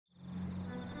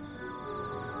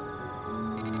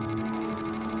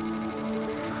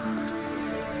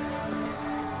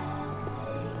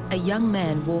a young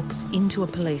man walks into a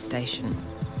police station.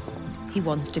 He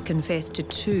wants to confess to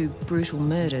 2 brutal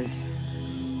murders.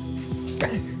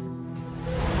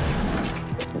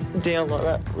 Down like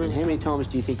that. How many times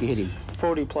do you think you hit him?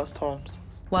 40 plus times.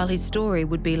 While his story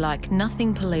would be like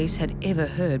nothing police had ever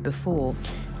heard before.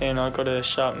 And I got a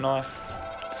sharp knife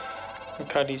and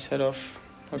cut his head off.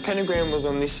 My pentagram was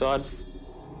on this side.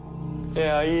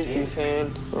 Yeah, I used his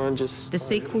hand. The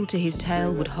sequel to his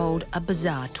tale would hold a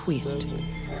bizarre twist.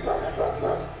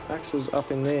 Axe was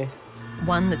up in there.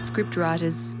 One that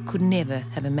scriptwriters could never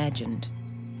have imagined.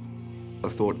 I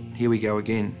thought, here we go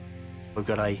again. We've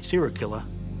got a serial killer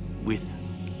with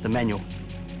the manual,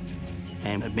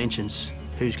 and it mentions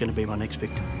who's going to be my next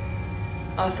victim.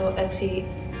 I thought, that's it,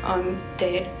 I'm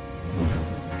dead.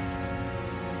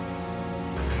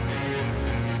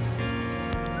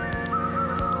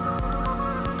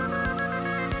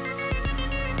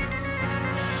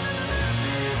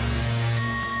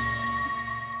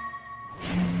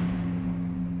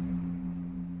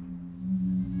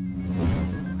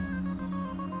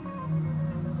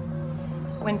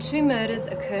 When 2 murders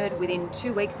occurred within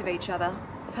 2 weeks of each other,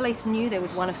 police knew there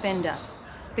was one offender.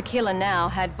 The killer now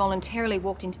had voluntarily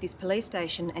walked into this police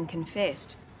station and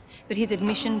confessed. But his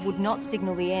admission would not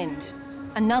signal the end.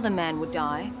 Another man would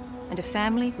die, and a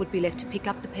family would be left to pick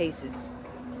up the pieces.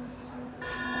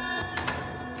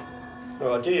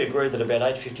 Well, I do agree that about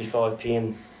 8:55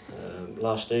 p.m.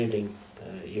 Last evening,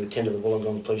 you attended the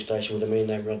Wollongong police station with a man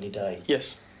named Rodney Day.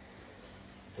 Yes.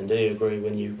 And do you agree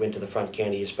when you went to the front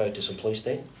counter you spoke to some police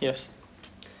there? Yes.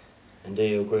 And do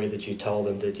you agree that you told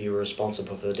them that you were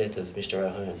responsible for the death of Mr.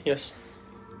 O'Hearn? Yes.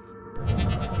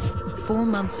 4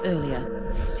 months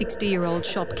earlier, 60-year-old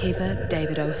shopkeeper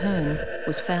David O'Hearn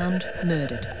was found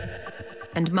murdered.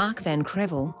 And Mark Van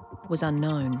Krevel was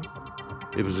unknown.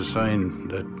 It was a scene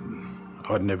that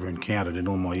I'd never encountered in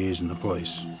all my years in the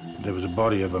police. There was a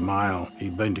body of a male.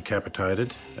 He'd been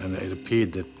decapitated, and it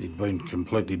appeared that he'd been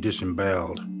completely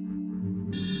disemboweled.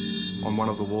 On one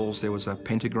of the walls there was a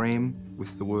pentagram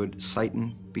with the word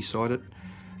Satan beside it.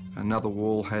 Another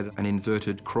wall had an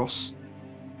inverted cross.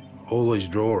 All these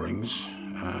drawings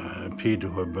appeared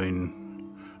to have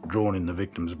been drawn in the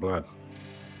victim's blood.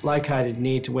 Located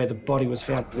near to where the body was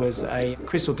found was a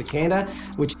crystal decanter,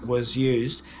 which was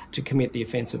used to commit the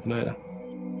offence of murder.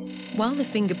 While the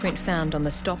fingerprint found on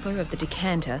the stopper of the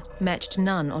decanter matched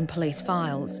none on police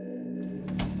files,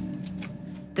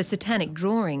 the satanic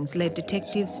drawings led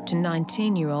detectives to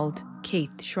 19-year-old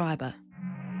Keith Schreiber.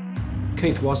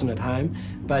 Keith wasn't at home,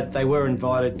 but they were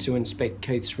invited to inspect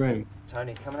Keith's room.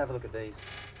 Tony, come and have a look at these.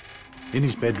 In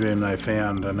his bedroom they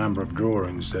found a number of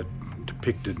drawings that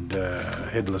depicted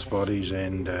headless bodies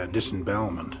and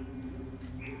disembowelment.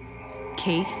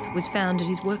 Keith was found at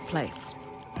his workplace.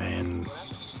 And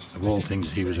of all things,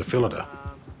 he was a filleter.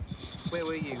 Where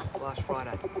were you last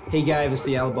Friday? He gave us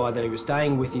the alibi that he was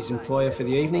staying with his employer for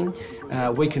the evening.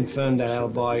 We confirmed that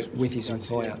alibi with his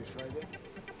employer.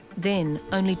 Then,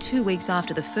 only 2 weeks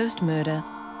after the first murder,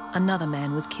 another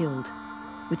man was killed,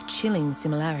 with chilling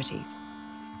similarities.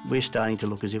 We're starting to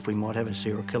look as if we might have a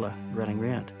serial killer running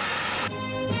around.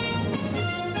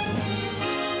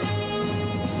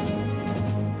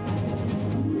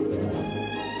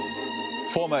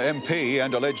 Former MP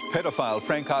and alleged pedophile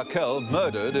Frank Arkell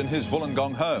murdered in his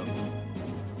Wollongong home.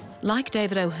 Like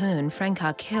David O'Hearn, Frank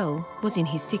Arkell was in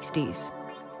his 60s.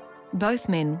 Both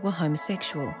men were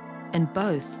homosexual, and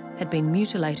both had been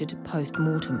mutilated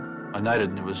post-mortem. I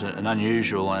noted it was an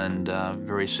unusual and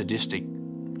very sadistic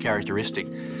characteristic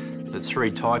that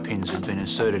 3 tie pins had been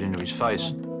inserted into his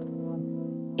face.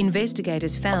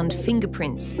 Investigators found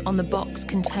fingerprints on the box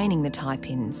containing the tie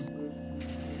pins.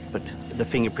 But the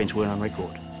fingerprints weren't on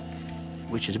record,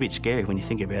 which is a bit scary when you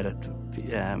think about it.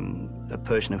 A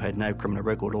person who had no criminal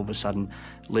record all of a sudden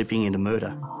leaping into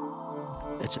murder.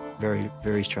 It's very,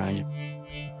 very strange.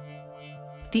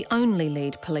 The only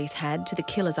lead police had to the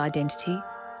killer's identity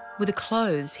were the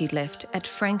clothes he'd left at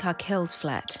Frank Arkell's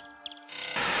flat.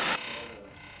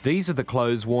 These are the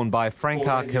clothes worn by Frank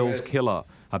Arkell's killer.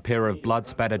 A pair of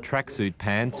blood-spattered tracksuit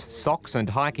pants, socks and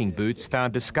hiking boots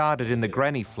found discarded in the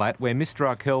granny flat where Mr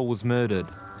Arkell was murdered.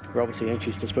 We're obviously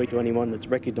anxious to speak to anyone that's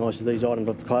recognises these items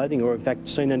of clothing or in fact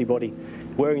seen anybody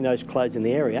wearing those clothes in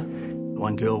the area.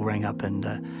 One girl rang up and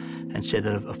said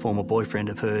that a former boyfriend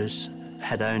of hers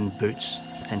had owned boots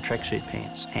and tracksuit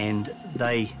pants, and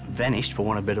they vanished, for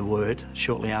want of a better word,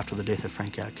 shortly after the death of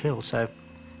Frank Arkell. So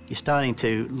you're starting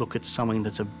to look at something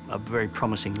that's a very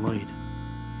promising lead.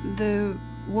 The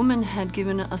woman had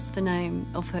given us the name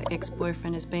of her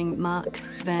ex-boyfriend as being Mark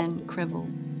Van Krevel.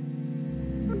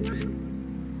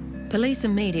 Police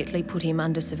immediately put him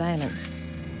under surveillance.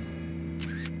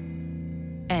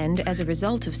 And as a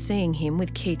result of seeing him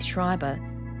with Keith Schreiber,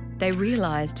 they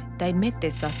realised they'd met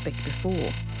their suspect before.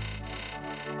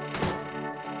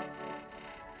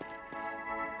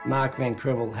 Mark Van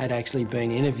Krevel had actually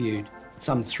been interviewed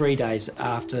some 3 days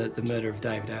after the murder of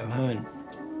David O'Hearn.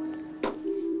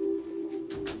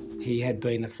 He had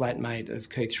been the flatmate of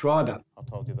Keith Schreiber. I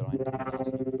told you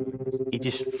that he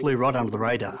just flew right under the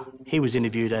radar. He was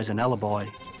interviewed as an alibi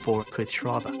for Keith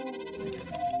Schreiber.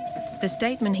 The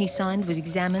statement he signed was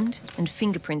examined and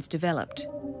fingerprints developed.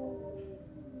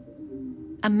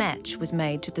 A match was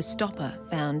made to the stopper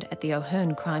found at the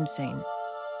O'Hearn crime scene.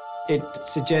 It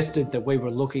suggested that we were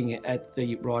looking at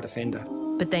the right offender.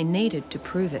 But they needed to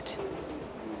prove it.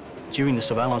 During the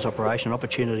surveillance operation, an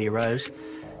opportunity arose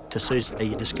to seize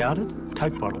a discarded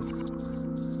Coke bottle.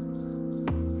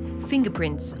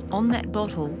 Fingerprints on that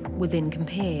bottle were then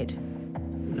compared.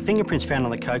 The fingerprints found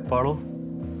on the Coke bottle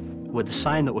were the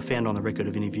same that were found on the record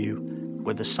of interview,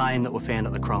 were the same that were found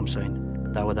at the crime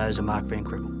scene. They were those of Mark Van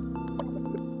Krevel.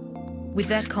 With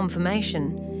that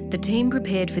confirmation, the team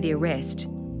prepared for the arrest.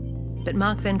 But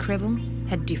Mark Van Krevel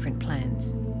had different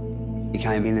plans. He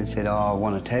came in and said, "Oh, I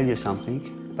want to tell you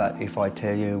something, but if I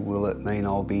tell you, will it mean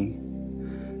I'll be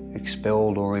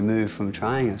expelled or removed from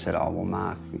training?" I said, "Oh, well,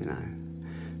 Mark, you know,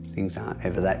 things aren't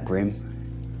ever that grim."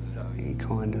 He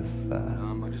kind of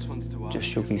just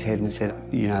shook his head and said,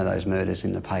 "You know those murders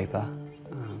in the paper?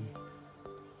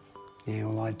 Yeah,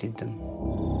 well, I did them."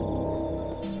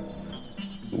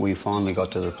 We finally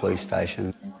got to the police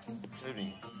station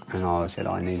and I said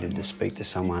I needed to speak to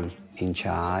someone in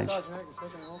charge.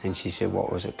 And she said,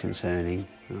 "What was it concerning?"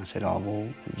 And I said, "Oh, well,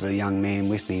 the young man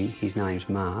with me, his name's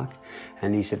Mark,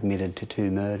 and he's admitted to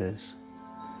 2 murders."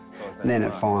 And then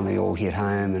it finally all hit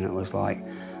home and it was like,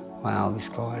 wow, this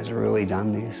guy has really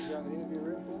done this.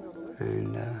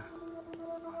 And I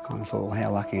kind of thought, well,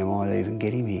 how lucky am I to even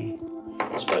get him here?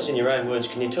 I suppose in your own words,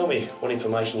 can you tell me what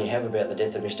information you have about the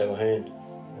death of Mr. O'Hearn?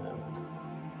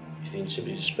 If you can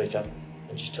simply just speak up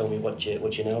and just tell me what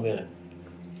you know about it.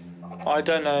 I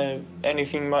don't know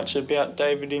anything much about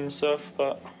David himself,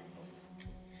 but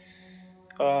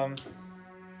I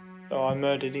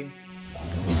murdered him.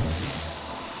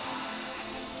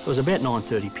 It was about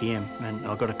 9:30 p.m. and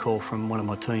I got a call from one of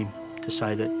my team to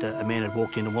say that a man had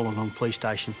walked into Wollongong Police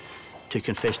Station to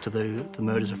confess to the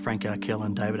murders of Frank Arkell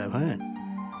and David O'Hearn.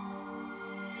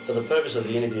 For the purpose of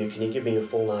the interview, can you give me your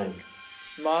full name?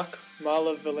 Mark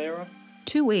Marla Valera.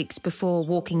 2 weeks before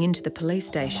walking into the police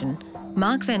station,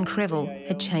 Mark Van Krevel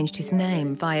had changed his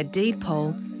name via deed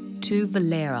poll to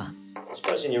Valera. I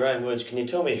suppose in your own words, can you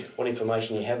tell me what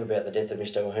information you have about the death of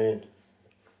Mr. O'Hearn?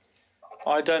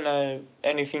 I don't know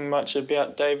anything much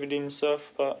about David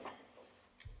himself, but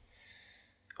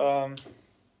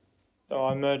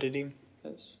I murdered him.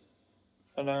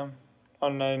 I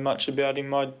don't know much about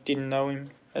him. I didn't know him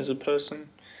as a person.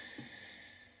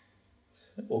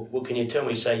 Well, can you tell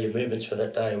me, say, your movements for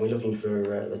that day? We're looking for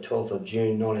the 12th of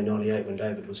June 1998 when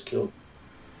David was killed.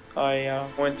 I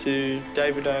went to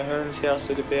David O'Hearn's house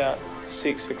at about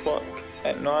 6 o'clock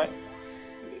at night.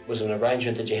 Was it an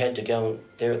arrangement that you had to go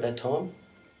there at that time?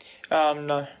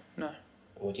 No.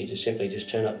 Or did you simply just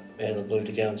turn up out of the blue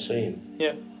to go and see him?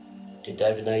 Yeah. Did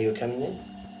David know you were coming there?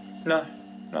 No.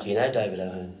 Do you know David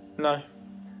O'Hearn? No.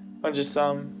 I just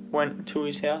went to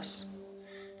his house.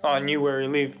 I knew where he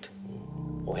lived.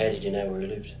 Or how did you know where he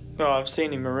lived? Well, I've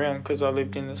seen him around because I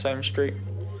lived in the same street.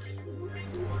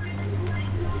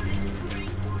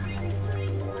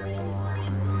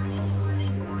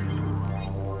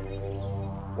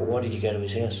 Well, why did you go to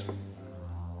his house?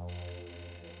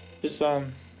 Just, I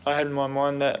had in my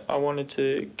mind that I wanted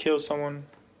to kill someone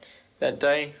that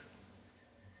day.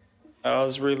 I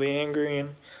was really angry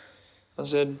and I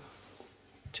said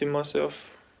to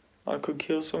myself, I could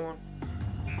kill someone.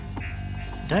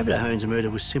 David O'Hearn's murder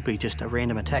was simply just a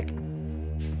random attack.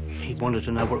 He wanted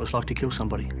to know what it was like to kill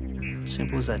somebody.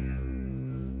 Simple as that.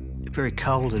 Very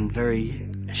cold and very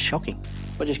shocking.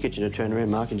 I'll just get you to turn around,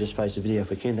 Mark, and just face the video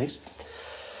if we can, thanks.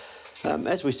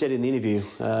 As we said in the interview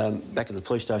back at the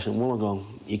police station in Wollongong,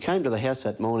 you came to the house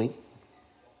that morning,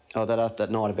 that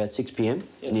night about 6 p.m,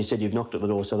 and you said you've knocked at the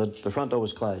door, so the front door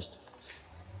was closed.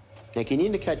 Now, can you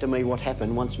indicate to me what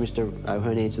happened once Mr.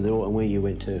 O'Hearn answered the door and where you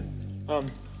went to?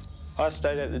 I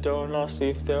stayed at the door and asked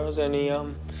if there was any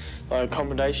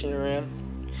accommodation around,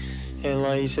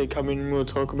 and he said come in and we'll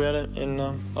talk about it, and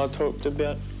I talked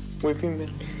with him and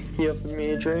he offered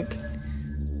me a drink.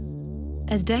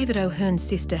 As David O'Hearn's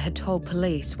sister had told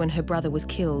police when her brother was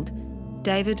killed,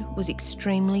 David was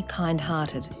extremely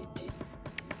kind-hearted.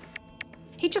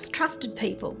 He just trusted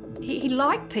people. He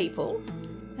liked people,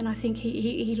 and I think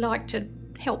he liked to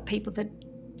help people that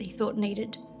he thought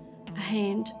needed a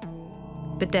hand.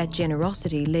 But that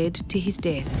generosity led to his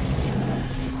death.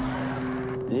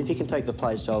 And if you can take the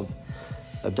place of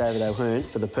David O'Hearn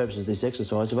for the purposes of this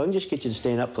exercise, if I can just get you to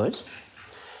stand up, please.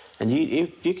 And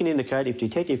if you can indicate, if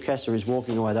Detective Castor is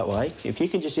walking away that way, if you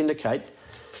can just indicate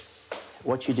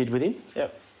what you did with him.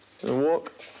 Yep. I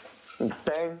walk, and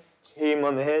bang, hit him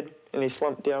on the head, and he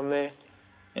slumped down there.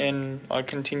 And I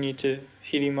continued to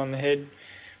hit him on the head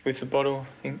with the bottle,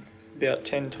 I think, about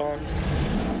 10 times.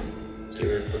 Do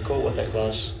you recall what that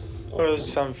glass? It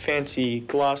was some fancy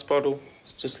glass bottle,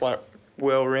 just like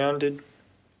well-rounded,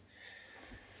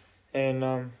 and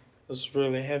it was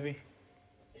really heavy.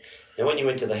 Now, when you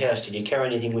went to the house, did you carry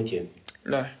anything with you?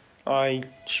 No, I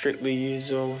strictly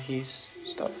use all his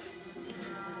stuff.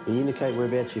 Can you indicate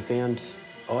whereabouts you found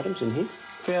items in here?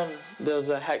 There was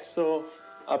a hacksaw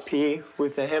up here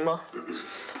with a hammer,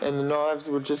 and the knives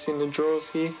were just in the drawers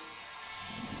here.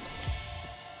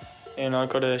 And I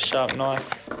got a sharp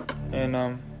knife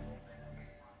and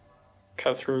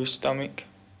cut through his stomach.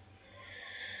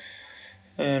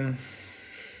 And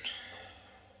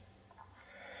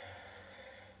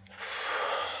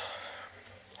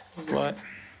like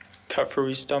cut through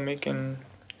his stomach, and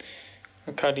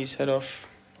I cut his head off.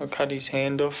 I cut his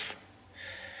hand off.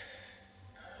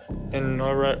 And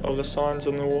I wrote all the signs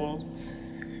on the wall.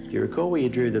 Do you recall where you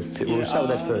drew the... We'll start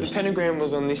with that first. The pentagram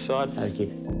was on this side.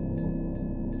 Okay.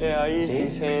 Yeah, I used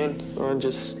his hand. I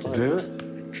just drew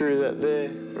it? Drew that there,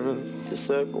 and the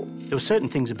circle. There were certain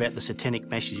things about the satanic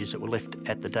messages that were left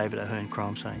at the David O'Hearn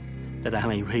crime scene that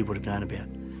only he would have known about.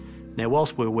 Now,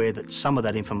 whilst we're aware that some of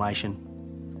that information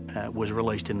was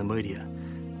released in the media,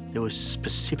 there were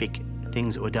specific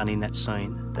things that were done in that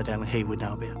scene that only he would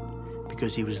know about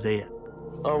because he was there.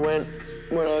 When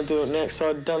I do it next,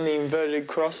 I'd done the inverted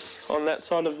cross on that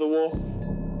side of the wall.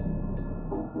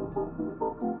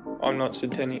 I'm not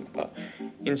satanic, but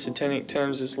in satanic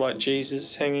terms, it's like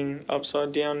Jesus hanging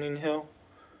upside down in hell.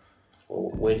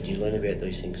 Well, where did you learn about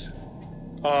these things?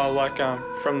 Like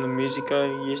from the music I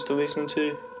used to listen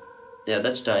to. Now, at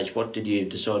that stage, what did you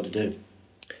decide to do?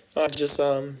 I just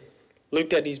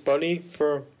looked at his body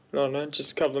for, I don't know,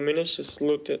 just a couple of minutes, just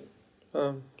looked at,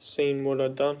 seeing what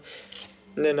I'd done.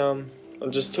 And then I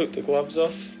just took the gloves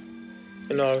off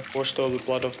and I washed all the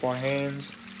blood off my hands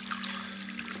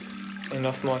and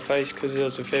off my face because there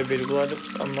was a fair bit of blood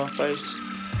on my face.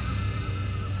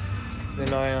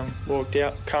 Then I walked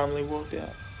out, calmly walked out.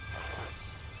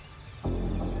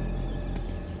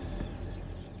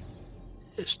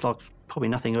 It's like probably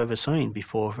nothing I've ever seen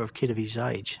before for a kid of his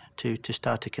age to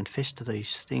start to confess to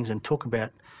these things and talk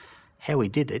about how he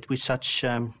did it with such,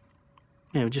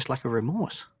 just lack of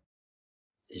remorse.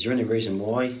 Is there any reason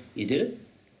why you did it?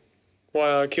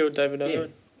 Why I killed David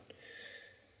O'Hearn?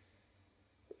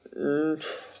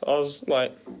 I was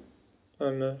like, I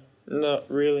don't know, not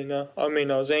really, no. I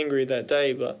mean, I was angry that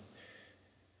day, but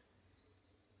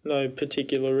no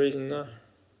particular reason, no.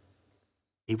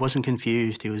 He wasn't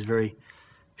confused, he was very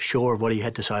sure of what he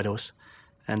had to say to us,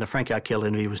 and the Frank Arkell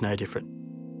interview was no different.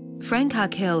 Frank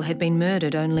Arkell had been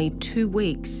murdered only 2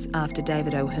 weeks after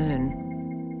David O'Hearn.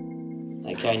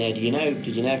 Okay, now,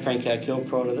 did you know Frank Arkell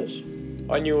prior to this?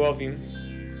 I knew of him.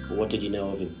 Well, what did you know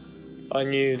of him? I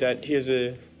knew that he was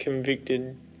a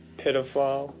convicted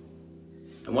pedophile.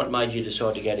 And what made you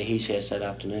decide to go to his house that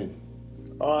afternoon?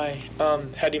 I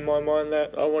had in my mind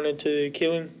that I wanted to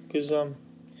kill him because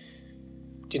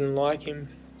didn't like him.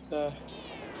 So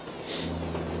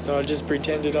I just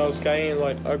pretended I was gay and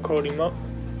I called him up.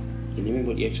 Can you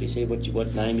remember what you actually said?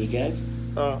 What name you gave?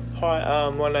 Hi,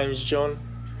 my name's John.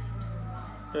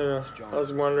 I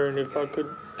was wondering if I could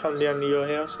come down to your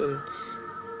house, and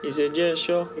he said, yeah,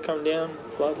 sure, you come down,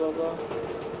 blah, blah, blah.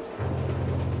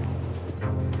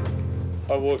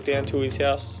 I walked down to his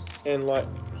house, and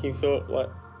he thought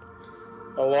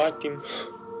I liked him.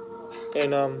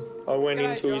 And I went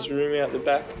into his room out the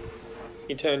back.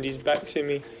 He turned his back to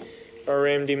me. I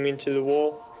rammed him into the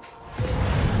wall.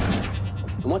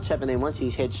 And what's happened then? Once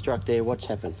his head struck there, what's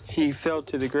happened? He fell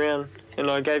to the ground, and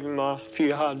I gave him a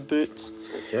few hard boots.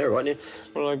 Okay, right now.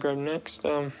 What I grabbed next?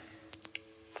 Fucking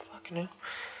hell.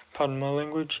 Pardon my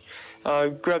language. I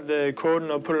grabbed the cord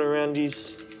and I put it around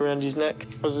his neck.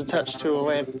 It was attached to a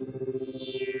lamp.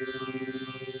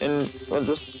 And I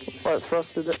just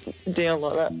thrusted it down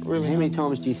like that, really. How many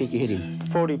times do you think you hit him?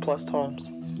 40 plus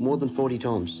times. More than 40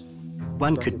 times?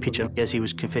 One could picture, as he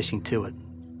was confessing to it,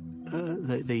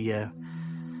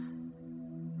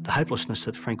 the hopelessness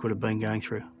that Frank would have been going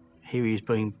through. Here he is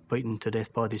being beaten to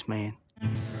death by this man.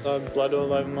 I had blood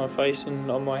all over my face and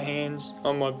on my hands,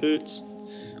 on my boots.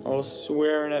 I was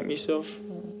swearing at myself.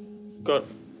 Got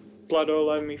blood all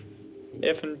over me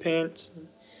effing pants.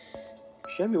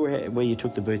 Show me where you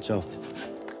took the boots off.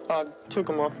 I took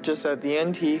them off just at the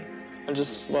end here. I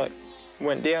just like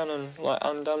went down and like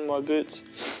undone my boots.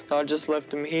 I just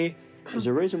left them here. Is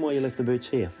there a reason why you left the boots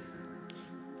here?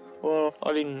 Well,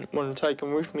 I didn't want to take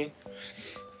them with me.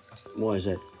 Why is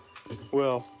that?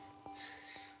 Well,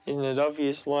 isn't it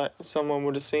obvious, like, someone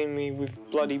would have seen me with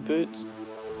bloody boots?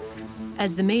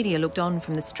 As the media looked on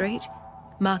from the street,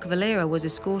 Mark Valera was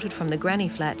escorted from the granny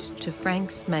flat to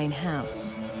Frank's main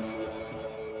house.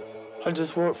 I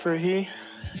just walked through here,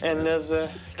 and there's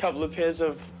a couple of pairs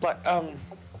of black,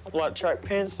 light track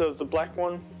pants. There was the black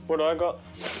one, what I got.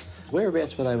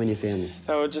 Whereabouts were they when you found them?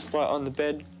 They were just, like, on the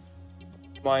bed.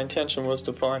 My intention was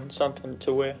to find something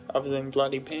to wear other than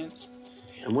bloody pants.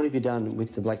 And what have you done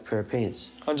with the black pair of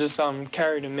pants? I just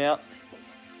carried them out.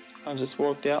 I just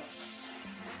walked out.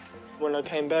 When I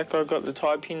came back, I got the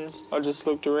tie pins. I just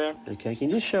looked around. Okay, can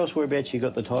you just show us whereabouts you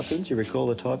got the tie pins? You recall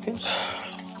the tie pins?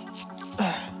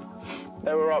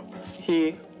 They were up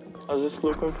here. I was just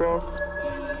looking for them.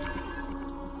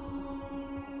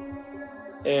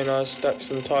 And I stuck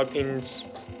some tie pins,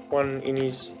 one in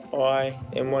his eye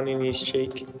and one in his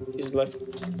cheek, his left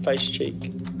face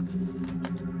cheek.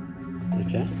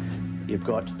 Okay. You've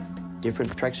got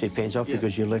different tracksuit pants off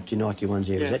because you left your Nike ones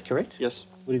there, is that correct? Yes.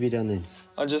 What have you done then?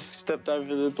 I just stepped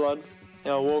over the blood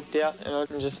and I walked out and I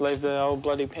can just leave the old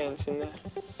bloody pants in there.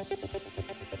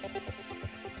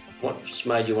 What's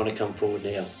made you want to come forward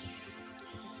now?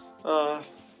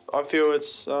 I feel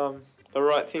it's the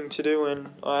right thing to do and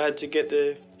I had to get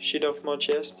the shit off my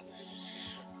chest.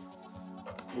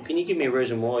 Well, can you give me a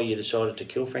reason why you decided to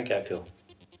kill Frank Arkell?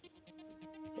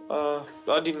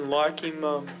 I didn't like him.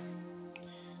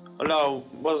 I know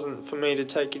it wasn't for me to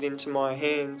take it into my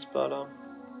hands, but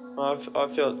I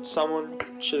felt someone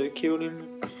should have killed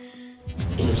him.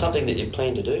 Is it something that you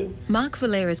plan to do? Mark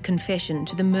Valera's confession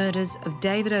to the murders of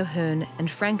David O'Hearn and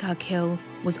Frank Arkell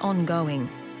was ongoing.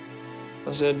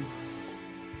 I said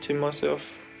to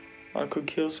myself, I could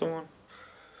kill someone.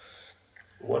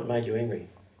 What made you angry?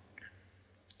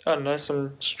 I don't know,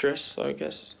 some stress, I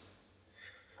guess.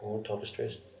 What type of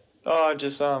stress? Oh, I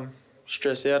just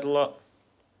stress out a lot.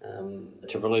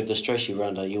 To relieve the stress you were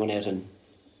under, you went out and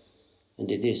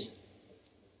did this?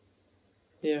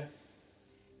 Yeah.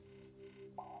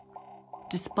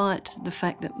 Despite the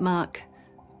fact that Mark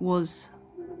was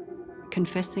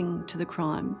confessing to the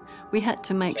crime, we had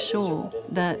to make sure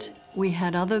that we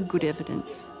had other good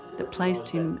evidence that placed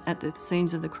him at the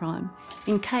scenes of the crime,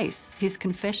 in case his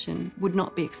confession would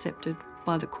not be accepted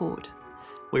by the court.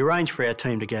 We arranged for our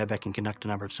team to go back and conduct a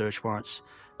number of search warrants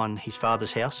on his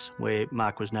father's house, where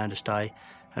Mark was known to stay,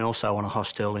 and also on a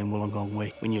hostel in Wollongong,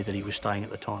 where we knew that he was staying at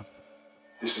the time.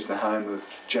 This is the home of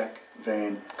Jack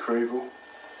Van Krevel.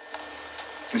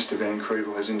 Mr Van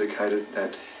Krevel has indicated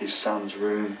that his son's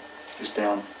room is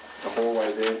down the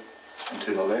hallway there and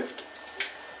to the left,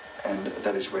 and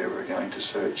that is where we're going to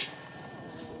search.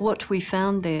 What we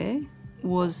found there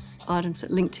was items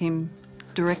that linked him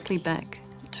directly back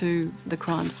to the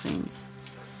crime scenes.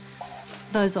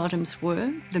 Those items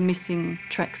were the missing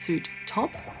tracksuit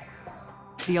top,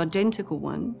 the identical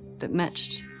one that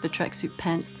matched the tracksuit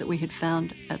pants that we had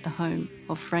found at the home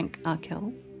of Frank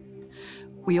Arkell.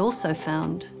 We also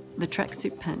found the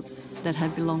tracksuit pants that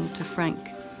had belonged to Frank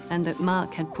and that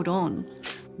Mark had put on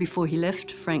before he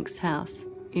left Frank's house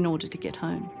in order to get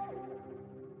home.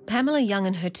 Pamela Young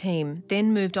and her team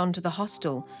then moved on to the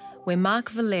hostel where Mark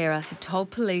Valera had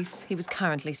told police he was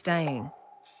currently staying.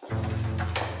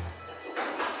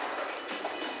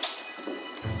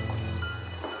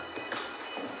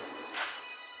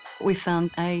 We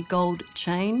found a gold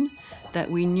chain that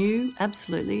we knew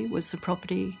absolutely was the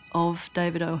property of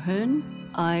David O'Hearn.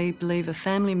 I believe a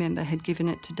family member had given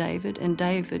it to David, and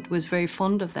David was very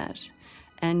fond of that.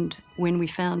 And when we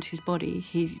found his body,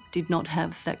 he did not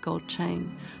have that gold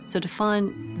chain. So to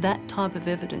find that type of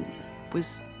evidence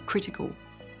was critical.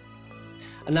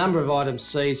 A number of items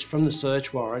seized from the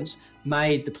search warrants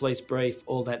made the police brief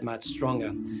all that much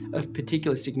stronger. Of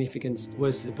particular significance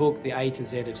was the book, The A to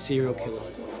Z of Serial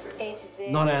Killers.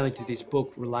 Not only did this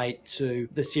book relate to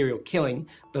the serial killing,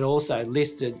 but also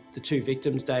listed the two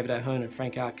victims, David O'Hearn and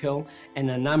Frank Arkell,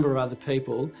 and a number of other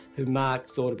people who Mark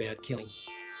thought about killing.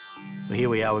 Well, here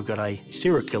we are, we've got a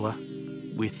serial killer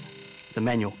with the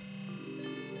manual.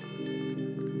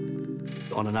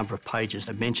 On a number of pages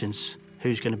that mentions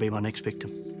who's going to be my next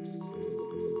victim.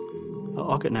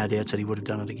 I've got no doubts that he would have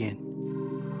done it again.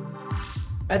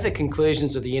 At the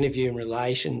conclusions of the interview in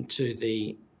relation to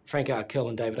the Frank Arkell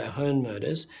and David O'Hearn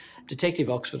murders, Detective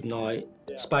Oxford and I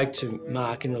spoke to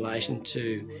Mark in relation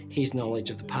to his knowledge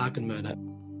of the Parkin murder.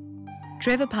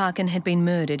 Trevor Parkin had been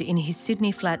murdered in his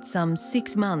Sydney flat some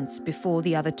 6 months before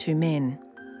the other two men.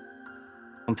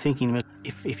 I'm thinking,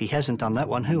 if he hasn't done that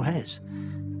one, who has?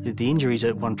 The injuries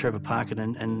at one Trevor Parkin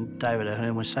and David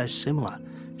O'Hearn were so similar.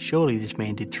 Surely this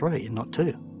man did 3 and not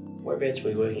 2. Whereabouts were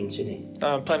you working in Sydney?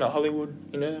 Planet Hollywood,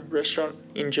 in a restaurant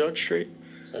in George Street.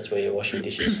 So that's where you're washing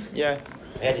dishes? Yeah.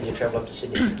 How did you travel up to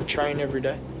Sydney? Train every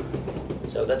day.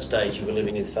 So at that stage you were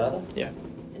living with father? Yeah.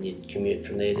 And you'd commute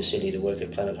from there to Sydney to work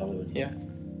at Planet Hollywood? Yeah.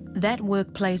 That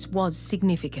workplace was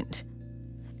significant.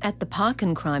 At the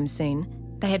Parkin crime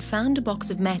scene, they had found a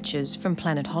box of matches from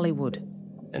Planet Hollywood.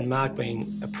 And Mark,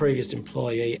 being a previous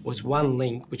employee, was one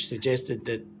link which suggested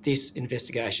that this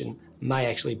investigation may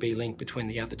actually be linked between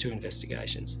the other 2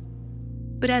 investigations.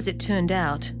 But as it turned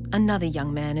out, another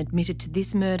young man admitted to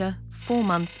this murder 4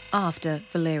 months after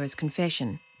Valera's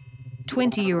confession.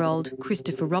 20-year-old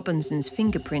Christopher Robinson's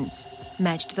fingerprints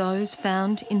matched those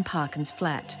found in Parkin's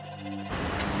flat.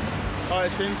 Hi,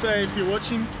 Sensei, if you're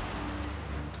watching.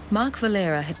 Mark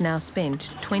Valera had now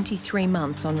spent 23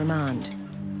 months on remand,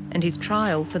 and his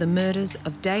trial for the murders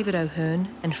of David O'Hearn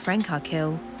and Frank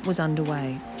Arkell was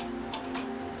underway.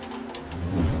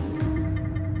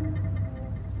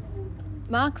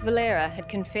 Mark Valera had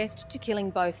confessed to killing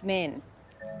both men.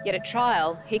 Yet at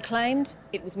trial, he claimed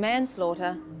it was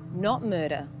manslaughter, not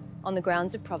murder, on the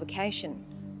grounds of provocation.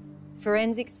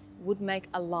 Forensics would make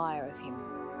a liar of him.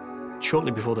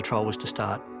 Shortly before the trial was to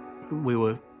start, we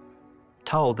were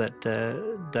told that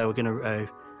they were going to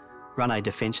run a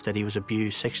defence that he was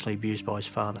sexually abused by his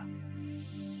father.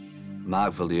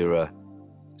 Mark Valera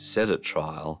said at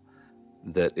trial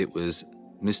that it was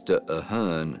Mr.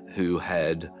 O'Hearn who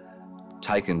had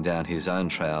taken down his own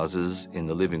trousers in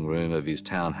the living room of his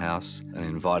townhouse and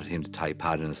invited him to take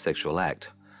part in a sexual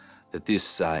act. That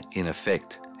this, in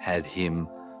effect, had him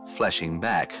flashing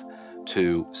back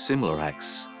to similar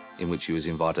acts in which he was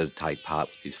invited to take part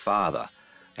with his father.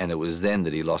 And it was then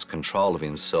that he lost control of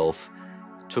himself,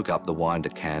 took up the wine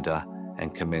decanter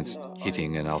and commenced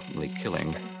hitting and ultimately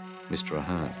killing Mr.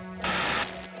 O'Hearn.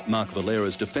 Mark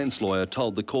Valera's defence lawyer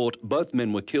told the court both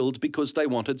men were killed because they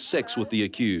wanted sex with the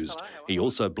accused. He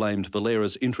also blamed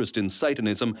Valera's interest in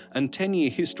Satanism and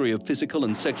 10-year history of physical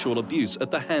and sexual abuse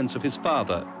at the hands of his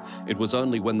father. It was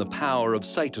only when the power of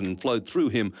Satan flowed through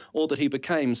him, or that he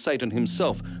became Satan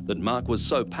himself, that Mark was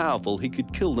so powerful he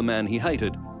could kill the man he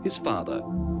hated, his father.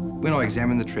 When I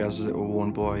examined the trousers that were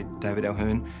worn by David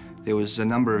O'Hearn, there was a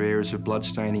number of areas of blood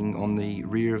staining on the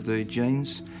rear of the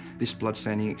jeans. This blood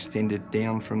staining extended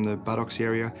down from the buttocks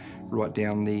area right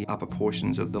down the upper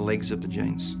portions of the legs of the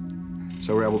jeans.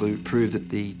 So we're able to prove that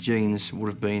the jeans would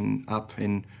have been up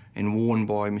and worn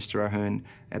by Mr. O'Hearn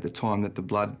at the time that the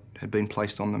blood had been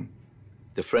placed on them.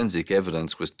 The forensic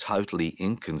evidence was totally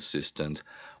inconsistent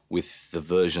with the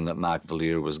version that Mark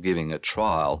Valera was giving at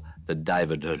trial, that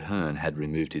David O'Hearn had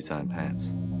removed his own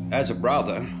pants. As a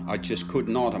brother, I just could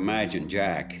not imagine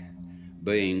Jack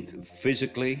being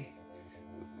physically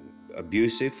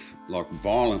abusive, like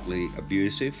violently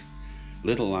abusive,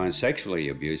 let alone sexually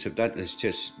abusive. That is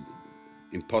just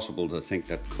impossible to think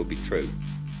that could be true.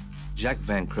 Jack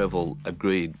Van Krevel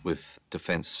agreed with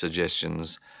defence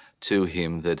suggestions to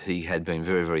him that he had been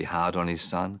very, very hard on his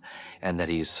son and that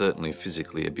he certainly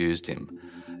physically abused him.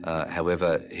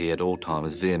 However, he at all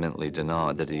times vehemently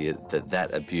denied that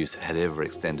that abuse had ever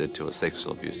extended to a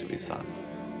sexual abuse of his son.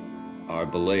 I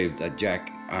believe that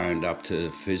Jack owned up to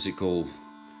the physical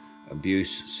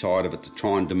abuse side of it to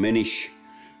try and diminish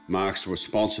Mark's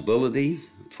responsibility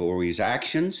for his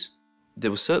actions.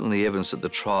 There was certainly evidence at the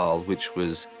trial which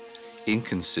was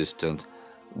inconsistent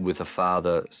with a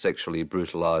father sexually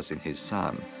brutalising his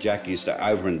son. Jack used to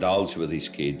overindulge with his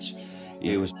kids.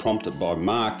 He was prompted by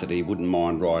Mark that he wouldn't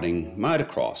mind riding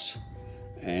motocross.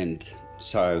 And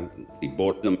so he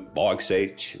bought them bikes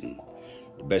each and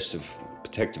the best of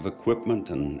protective equipment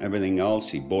and everything else.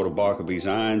 He bought a bike of his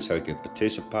own so he could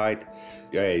participate.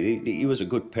 Yeah, he was a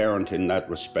good parent in that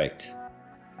respect.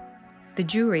 The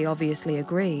jury obviously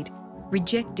agreed,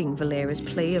 rejecting Valera's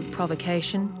plea of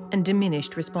provocation and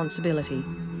diminished responsibility.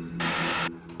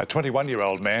 A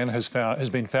 21-year-old man has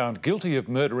been found guilty of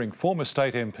murdering former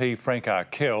state MP Frank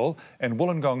Arkell and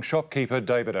Wollongong shopkeeper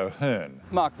David O'Hearn.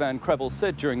 Mark Van Krevel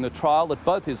said during the trial that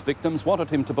both his victims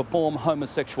wanted him to perform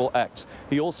homosexual acts.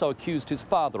 He also accused his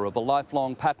father of a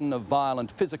lifelong pattern of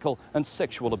violent physical and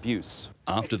sexual abuse.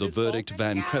 After the verdict,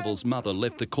 Van Krevel's mother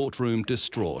left the courtroom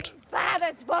distraught.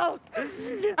 Father's fault!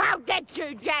 I'll get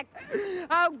you, Jack!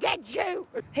 I'll get you!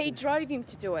 He drove him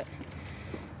to do it.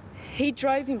 He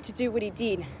drove him to do what he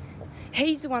did.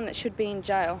 He's the one that should be in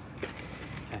jail,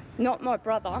 not my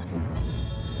brother.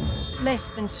 Less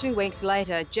than 2 weeks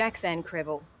later, Jack Van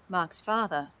Krevel, Mark's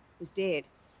father, was dead.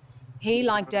 He,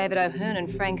 like David O'Hearn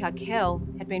and Frank Arkell,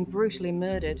 had been brutally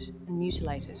murdered and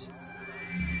mutilated.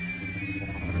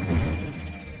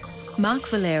 Mark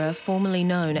Valera, formerly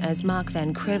known as Mark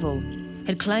Van Krevel,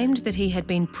 had claimed that he had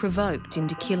been provoked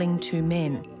into killing 2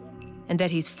 men, and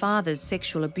that his father's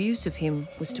sexual abuse of him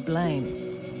was to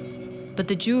blame. But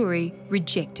the jury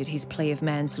rejected his plea of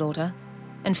manslaughter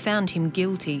and found him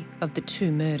guilty of the 2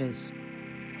 murders.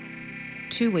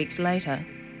 2 weeks later,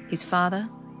 his father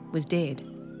was dead.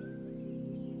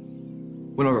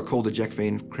 When I got called to Jack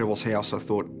Van Krevel's house, I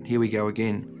thought, here we go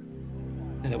again.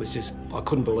 And it was just, I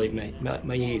couldn't believe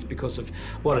my ears because of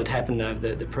what had happened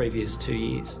over the previous 2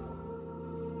 years.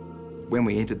 When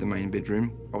we entered the main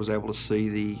bedroom, I was able to see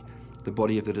the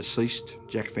body of the deceased,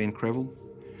 Jack Van Krevel.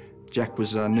 Jack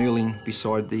was kneeling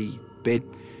beside the bed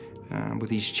with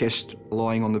his chest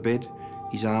lying on the bed.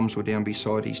 His arms were down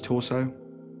beside his torso.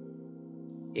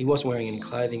 He wasn't wearing any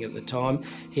clothing at the time.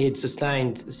 He had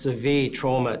sustained severe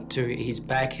trauma to his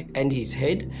back and his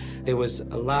head. There was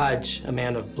a large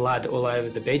amount of blood all over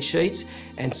the bed sheets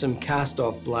and some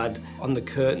cast-off blood on the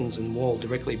curtains and wall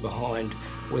directly behind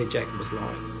where Jack was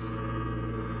lying.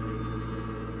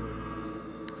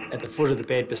 At the foot of the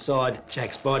bed beside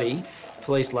Jack's body,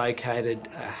 police located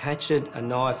a hatchet, a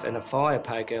knife and a fire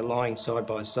poker lying side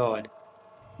by side.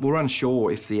 We're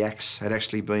unsure if the axe had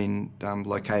actually been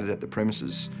located at the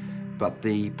premises, but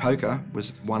the poker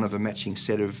was one of a matching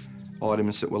set of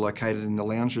items that were located in the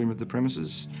lounge room of the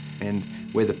premises, and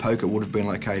where the poker would have been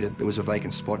located, there was a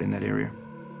vacant spot in that area.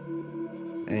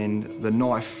 And the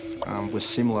knife was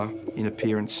similar in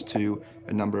appearance to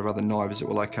a number of other knives that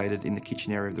were located in the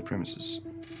kitchen area of the premises.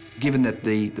 Given that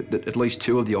at least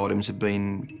 2 of the items had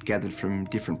been gathered from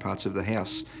different parts of the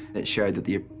house, it showed that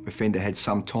the offender had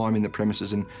some time in the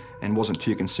premises and wasn't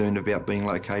too concerned about being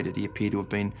located. He appeared to have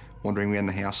been wandering around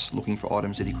the house looking for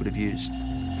items that he could have used.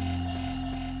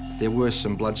 There were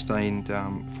some blood-stained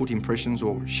foot impressions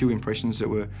or shoe impressions that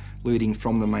were leading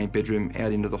from the main bedroom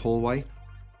out into the hallway.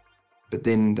 But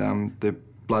then the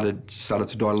blood had started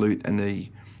to dilute and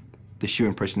the shoe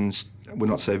impressions were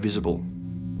not so visible.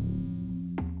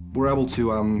 We're able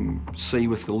to see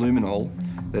with the luminol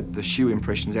that the shoe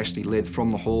impressions actually led from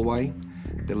the hallway.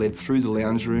 They led through the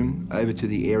lounge room over to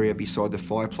the area beside the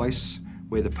fireplace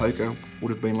where the poker would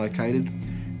have been located.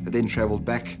 They then travelled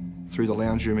back through the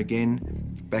lounge room again,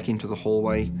 back into the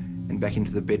hallway and back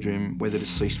into the bedroom where the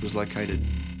deceased was located.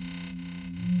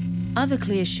 Other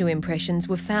clear shoe impressions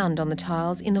were found on the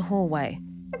tiles in the hallway.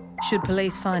 Should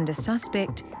police find a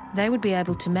suspect, they would be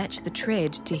able to match the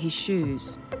tread to his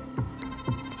shoes.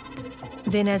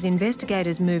 Then, as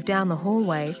investigators moved down the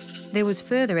hallway, there was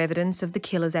further evidence of the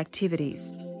killer's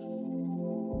activities.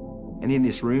 And in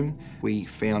this room, we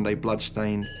found a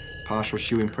blood-stained partial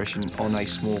shoe impression on a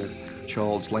small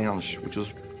child's lounge, which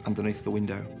was underneath the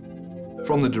window.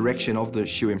 From the direction of the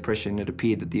shoe impression, it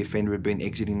appeared that the offender had been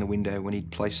exiting the window when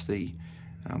he'd placed the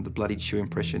bloodied shoe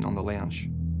impression on the lounge.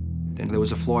 And there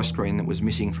was a fly screen that was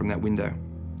missing from that window.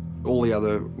 All the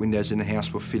other windows in the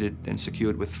house were fitted and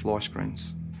secured with fly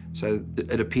screens. So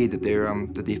it appeared that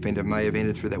the offender may have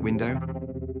entered through that window.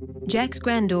 Jack's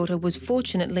granddaughter was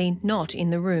fortunately not in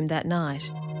the room that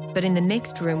night, but in the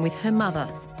next room with her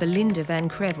mother, Belinda Van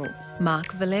Krevel,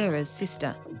 Mark Valera's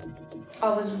sister. I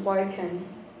was woken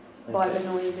by the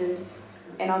noises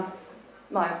and I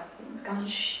going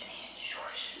shh,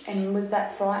 shush, and was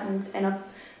that frightened, and I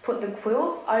put the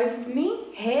quilt over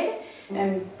me head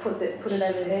and put it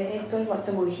over their head, sort of like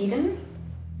so we were hidden.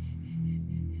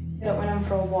 It went on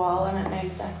for a while, I don't know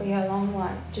exactly how long,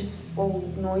 like just all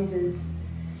noises.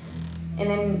 And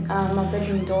then my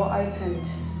bedroom door opened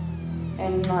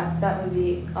and like that was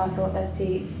it. I thought, that's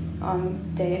it,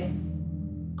 I'm dead.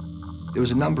 There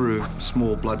was a number of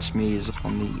small blood smears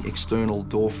on the external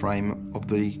door frame of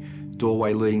the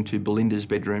doorway leading to Belinda's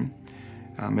bedroom,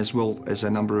 as well as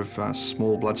a number of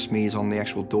small blood smears on the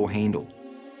actual door handle.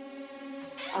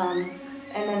 And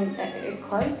then it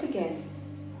closed again,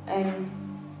 and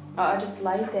I just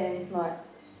laid there like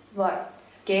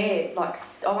scared, like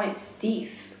I went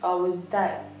stiff. I was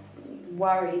that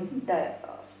worried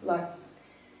that like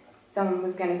someone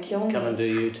was going to kill me. Come and do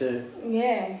you too.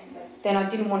 Yeah. Then I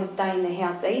didn't want to stay in the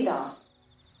house either.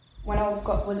 When I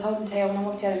was holding tail, when I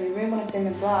walked out of my room, when I seen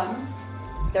the blood,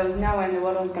 there was no way in the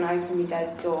world I was going to open my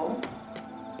dad's door.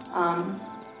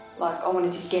 Like I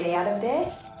wanted to get out of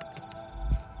there.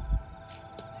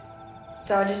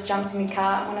 So I just jumped in my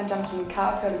car. When I jumped in my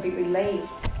car, I felt a bit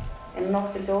relieved and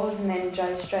locked the doors and then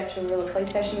drove straight to the police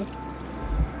station.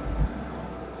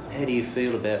 How do you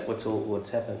feel about what's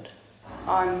happened?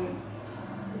 I'm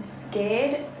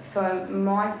scared for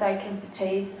my sake and for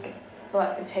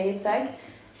Tia's sake,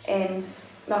 and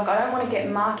like I don't want to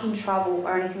get Mark in trouble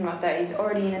or anything like that. He's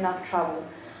already in enough trouble,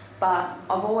 but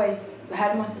I've always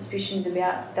had my suspicions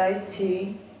about those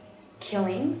two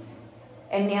killings,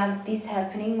 and now this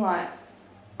happening. Like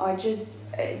I just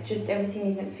everything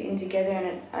isn't fitting together,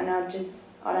 and I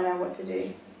don't know what to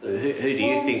do. Who do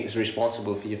you think is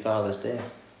responsible for your father's death?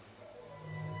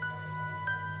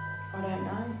 I don't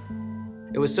know.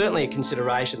 It was certainly a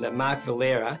consideration that Mark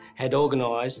Valera had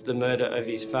organised the murder of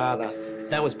his father.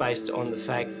 That was based on the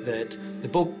fact that the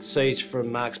book seized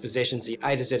from Mark's possessions, the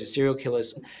A to Z of serial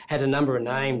killers, had a number of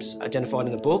names identified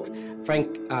in the book: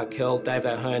 Frank Arkell,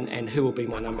 David O'Hearn, and who will be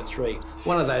my number 3.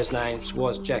 One of those names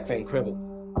was Jack Van Krevel.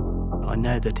 I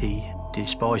know that he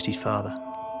despised his father,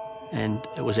 and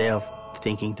it was our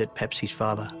thinking that perhaps his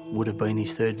father would have been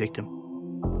his third victim.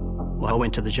 Well, I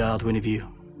went to the jail to interview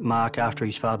Mark after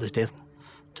his father's death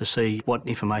to see what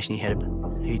information he had.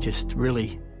 He just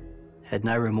really had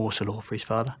no remorse at all for his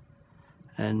father,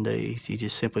 and he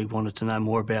just simply wanted to know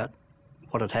more about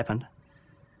what had happened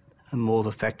and more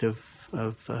the fact of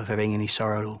having any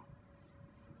sorrow at all.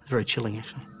 It was very chilling,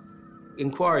 actually.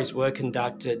 Inquiries were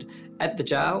conducted at the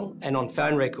jail and on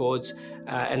phone records,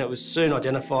 and it was soon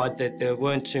identified that there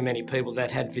weren't too many people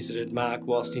that had visited Mark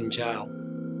whilst in jail.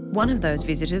 One of those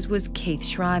visitors was Keith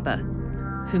Schreiber,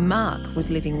 who Mark was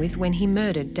living with when he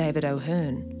murdered David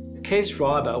O'Hearn. Keith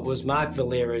Schreiber was Mark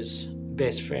Valera's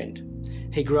best friend.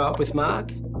 He grew up with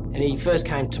Mark, and he first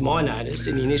came to my notice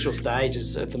in the initial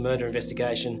stages of the murder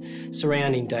investigation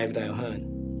surrounding David O'Hearn.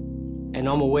 And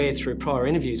I'm aware through prior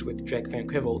interviews with Jack Van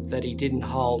Krevel that he didn't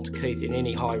hold Keith in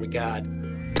any high regard.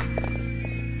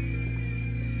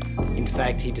 In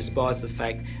fact, he despised the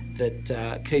fact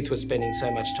that Keith was spending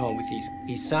so much time with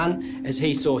his son, as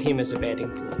he saw him as a bad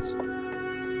influence.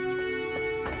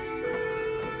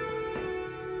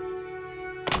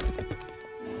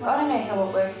 I don't know how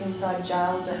it works inside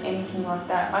jails or anything like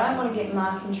that. I don't want to get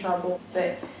Mark in trouble,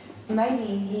 but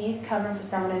maybe he is covering for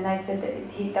someone and they said that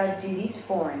they'd do this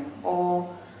for him, or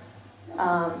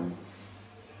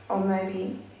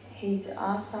maybe he's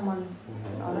asked someone,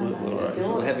 I don't know, to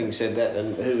do it. Having said that,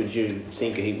 then who would you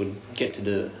think he would get to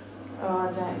do it? Oh,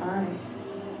 I don't know.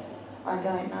 I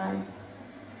don't know.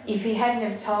 If he hadn't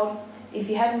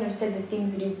have said the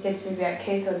things that he'd said to me about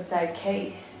Keith, I'd say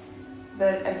Keith.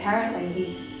 But apparently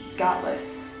he's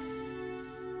gutless.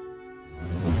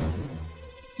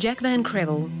 Jack Van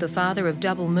Krevel, the father of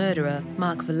double murderer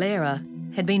Mark Valera,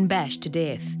 had been bashed to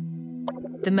death.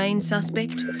 The main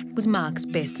suspect was Mark's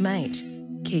best mate,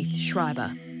 Keith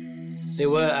Schreiber. There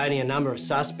were only a number of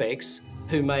suspects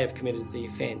who may have committed the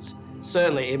offence.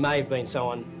 Certainly it may have been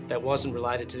someone that wasn't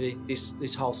related to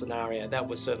this whole scenario. That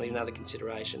was certainly another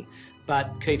consideration.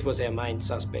 But Keith was our main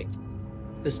suspect.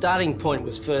 The starting point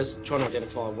was first trying to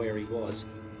identify where he was.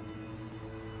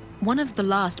 One of the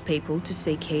last people to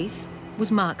see Keith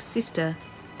was Mark's sister,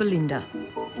 Belinda.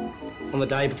 On the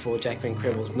day before Jack Van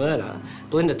Krevel's murder,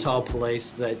 Belinda told police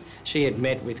that she had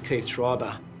met with Keith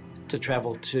Schreiber to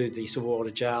travel to the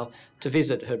Silverwater jail to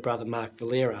visit her brother Mark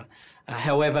Valera.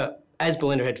 However, as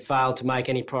Belinda had failed to make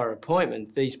any prior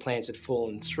appointment, these plans had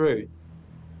fallen through.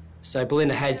 So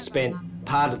Belinda had spent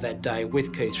part of that day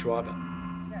with Keith Schreiber.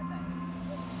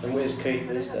 And where's Keith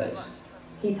these days?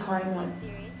 He's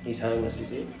homeless. He's homeless, is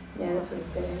he? Yeah, that's what he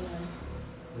said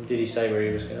anyway. Did he say where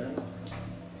he was going?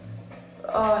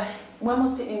 When we were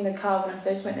sitting in the car when I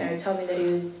first went there, he told me that he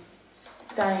was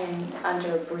staying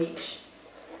under a bridge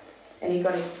and he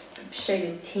got a sheet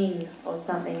of tin or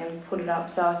something and put it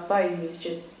up. So I suppose he was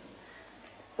just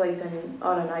sleeping,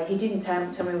 I don't know. He didn't tell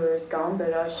me where he was going,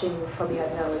 but I assume he probably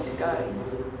had nowhere to go.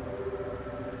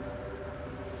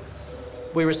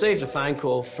 We received a phone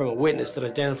call from a witness that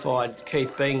identified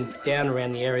Keith being down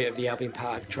around the area of the Albion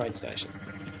Park train station.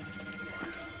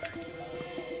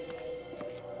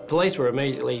 Police were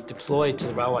immediately deployed to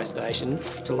the railway station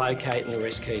to locate and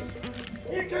arrest Keith.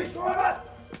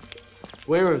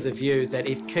 We were of the view that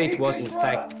if Keith was in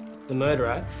fact the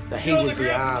murderer, that he would be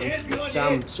armed with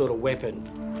some sort of weapon.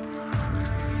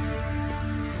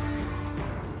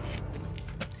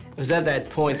 It was at that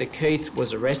point that Keith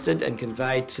was arrested and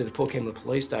conveyed to the Port Kembla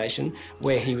police station,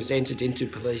 where he was entered into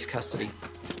police custody.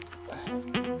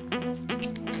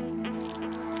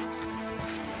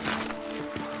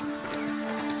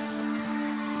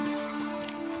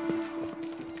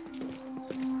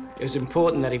 It was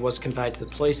important that he was conveyed to the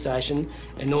police station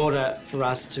in order for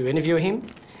us to interview him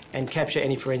and capture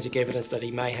any forensic evidence that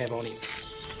he may have on him.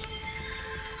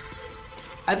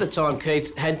 At the time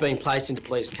Keith had been placed into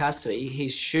police custody,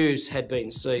 his shoes had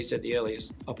been seized at the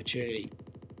earliest opportunity.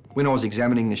 When I was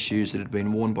examining the shoes that had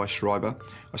been worn by Schreiber,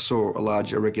 I saw a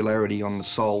large irregularity on the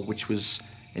sole, which was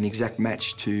an exact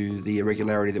match to the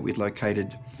irregularity that we'd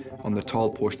located on the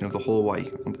tiled portion of the hallway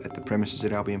at the premises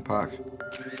at Albion Park.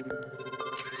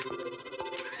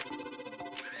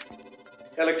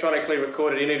 Electronically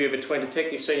recorded interview between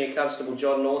Detective Senior Constable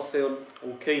John Northfield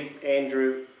and Keith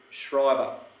Andrew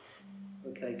Schreiber.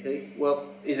 Okay, Keith. Well,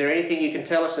 is there anything you can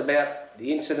tell us about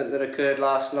the incident that occurred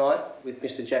last night with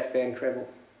Mr. Jack Van Krevel?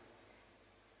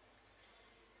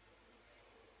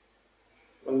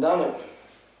 I've done it.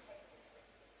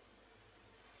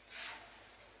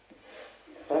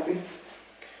 Happy?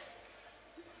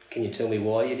 Can you tell me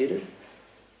why you did it?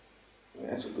 Yeah,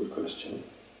 that's a good question.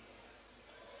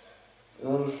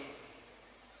 I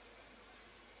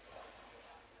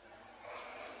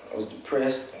was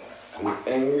depressed and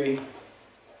angry.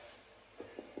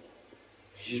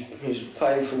 He should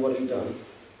pay for what he done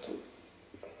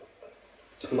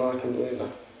to Mark and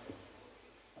Belinda.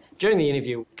 During the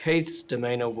interview, Keith's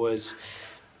demeanour was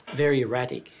very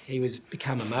erratic. He was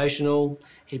become emotional,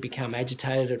 he'd become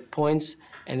agitated at points,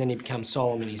 and then he'd become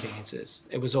solemn in his answers.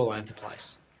 It was all over the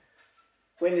place.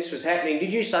 When this was happening,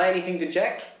 did you say anything to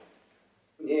Jack?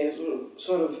 Yeah,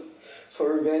 sort of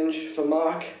for revenge for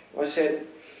Mark. I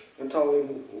told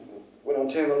him when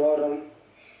I turned the light on,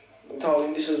 I told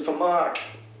him this is for Mark.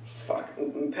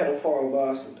 Fucking pedophile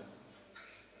bastard.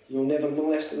 You'll never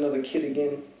molest another kid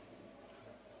again.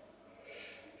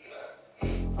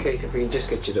 Keith, if we can just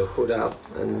get you to hood up,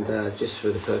 and just for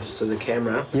the purpose of the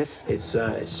camera. Yes.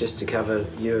 It's just to cover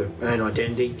your own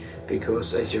identity,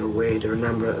 because as you're aware, there are a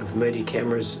number of media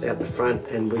cameras out the front,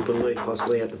 and we believe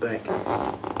possibly out the back.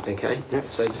 Okay. Yep.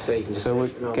 So you can just. So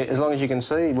as long as you can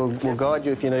see, we'll guide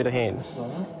you if you need a hand.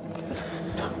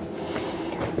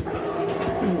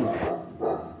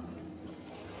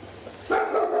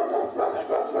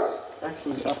 Axe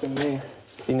was up in there.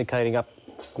 It's indicating up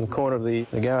in the corner of the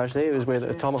garage there is where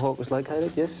the tomahawk was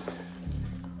located, yes?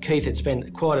 Keith had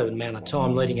spent quite an amount of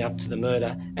time leading up to the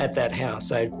murder at that house,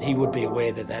 so he would be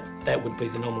aware that would be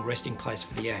the normal resting place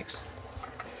for the axe.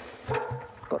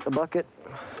 Got the bucket,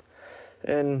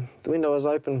 and the window was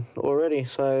open already,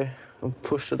 so I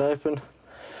pushed it open.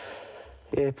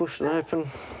 Yeah, pushed it open,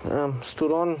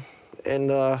 stood on,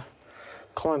 and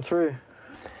climbed through.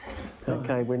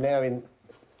 Okay, we're now in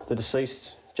the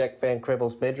deceased Jack Van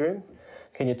Krevel's bedroom.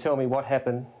 Can you tell me what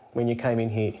happened when you came in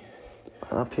here?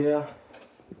 Up here.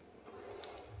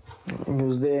 He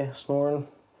was there snoring,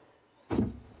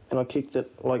 and I kicked it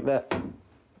like that.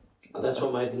 And that's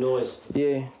what made the noise?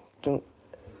 Yeah,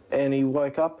 and he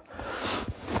woke up,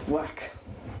 whack.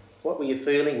 What were you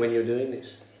feeling when you were doing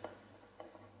this?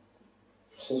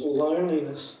 It was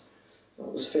loneliness. I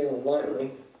was feeling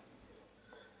lonely.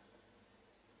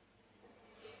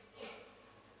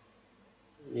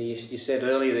 You said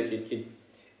earlier that you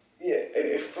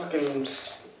Yeah, fucking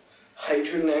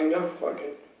hatred and anger,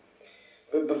 fucking.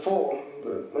 But before,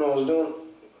 when I was doing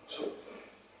it,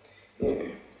 yeah,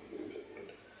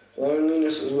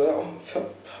 loneliness as well.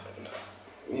 Felt fucking,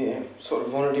 yeah, sort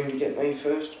of wanted him to get me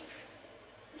first.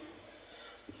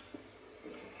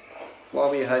 Why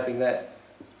were you hoping that?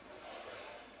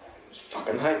 Just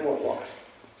fucking hate my life.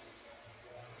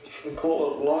 If you can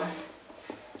call it life.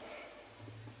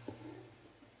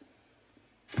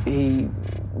 He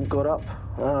got up,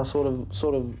 sort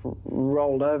of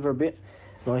rolled over a bit,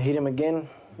 and I hit him again.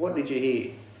 What did you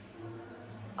hear?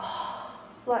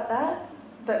 Like that,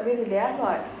 but really loud,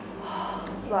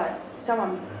 like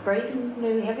someone breathing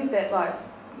really heavy, but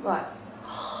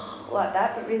like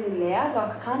that, but really loud.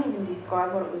 Like I can't even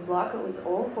describe what it was like. It was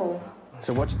awful.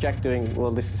 So what's Jack doing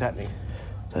while this is happening?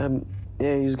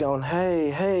 Yeah, he's going,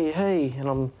 hey, hey, hey, and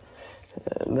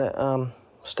I'm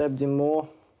stabbed him more.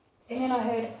 And then I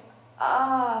heard,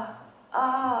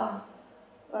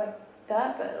 like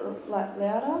that, but like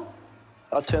louder.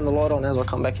 I turned the light on as I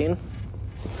come back in,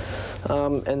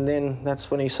 and then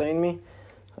that's when he seen me.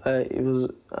 It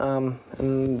was,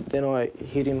 and then I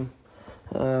hit him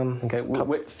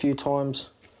a few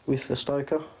times with the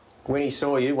stoker. When he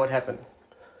saw you, what happened?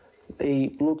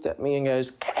 He looked at me and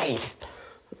goes, Kate!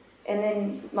 And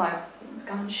then like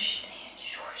going, shh,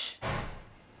 shush.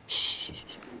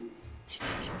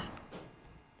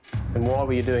 And why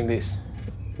were you doing this?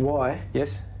 Why?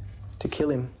 Yes? To kill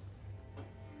him.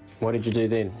 What did you do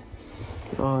then?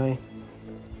 I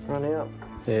ran out.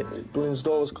 Yeah. Belinda's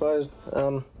door was closed.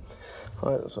 I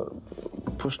sort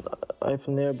of pushed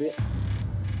open there a bit.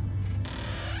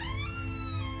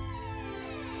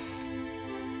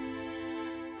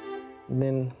 And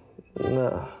then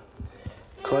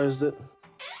closed it.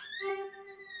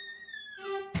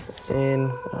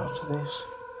 And after this,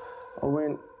 I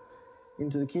went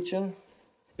into the kitchen.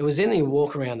 It was in the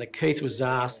walk around that Keith was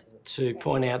asked to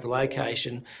point out the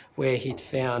location where he'd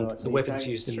found the weapons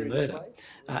used in the murder.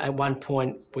 At one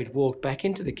point, we'd walked back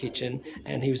into the kitchen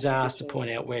and he was asked to point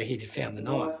out where he'd found the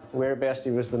knife. Whereabouts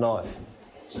was the knife?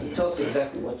 So tell us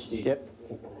exactly what you did. Yep.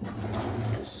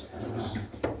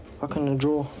 Up in the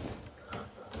drawer.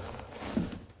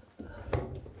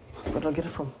 Where did I get it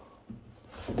from?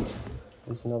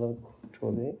 There's another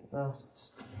drawer there. No,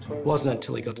 It wasn't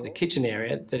until he got to the kitchen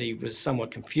area that he was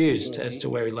somewhat confused as to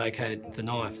where he located the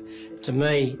knife. To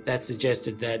me, that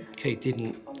suggested that Keith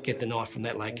didn't get the knife from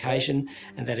that location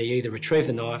and that he either retrieved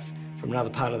the knife from another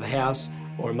part of the house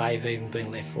or it may have even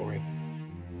been left for him.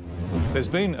 There's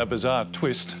been a bizarre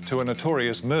twist to a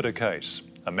notorious murder case.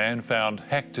 A man found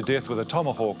hacked to death with a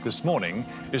tomahawk this morning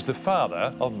is the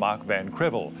father of Mark Van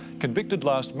Krevel, convicted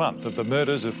last month of the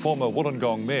murders of former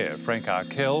Wollongong Mayor Frank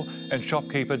Arkell and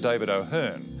shopkeeper David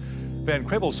O'Hearn. Van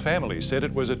Krevel's family said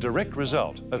it was a direct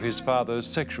result of his father's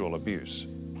sexual abuse.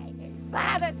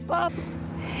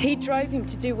 He drove him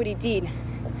to do what he did.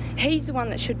 He's the one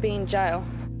that should be in jail.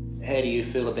 How do you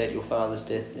feel about your father's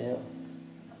death now?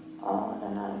 Oh, I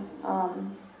don't know.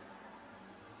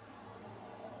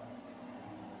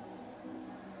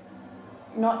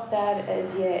 Not sad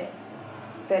as yet,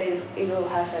 but it'll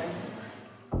happen.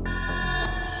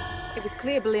 It was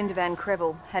clear Belinda Van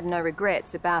Krevel had no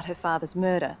regrets about her father's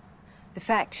murder. The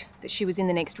fact that she was in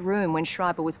the next room when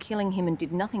Schreiber was killing him and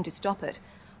did nothing to stop it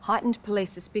heightened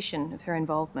police suspicion of her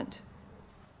involvement.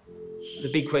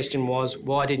 The big question was,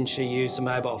 why didn't she use the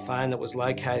mobile phone that was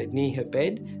located near her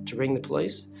bed to ring the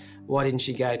police? Why didn't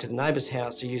she go to the neighbour's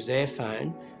house to use their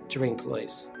phone to ring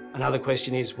police? Another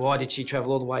question is, why did she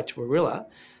travel all the way to Warilla,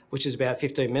 which is about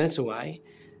 15 minutes away,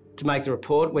 to make the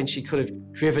report when she could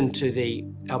have driven to the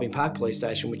Albion Park police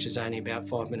station, which is only about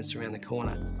 5 minutes around the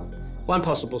corner? One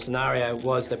possible scenario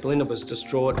was that Belinda was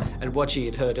distraught at what she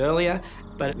had heard earlier,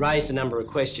 but it raised a number of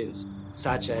questions,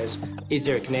 such as, is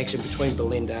there a connection between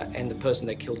Belinda and the person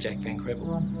that killed Jack Van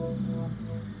Krevel?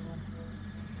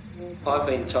 I've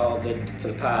been told that for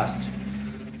the past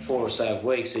 4 or so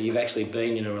weeks that you've actually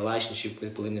been in a relationship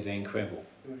with Belinda Van Krevel.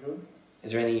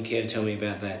 Is there anything you care to tell me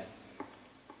about that?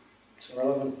 It's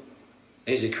irrelevant.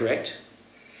 Is it correct?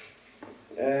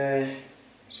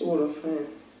 Sort of, yeah.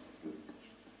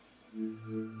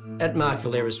 At Mark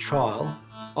Valera's trial,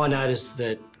 I noticed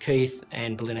that Keith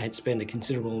and Belinda had spent a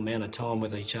considerable amount of time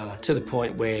with each other, to the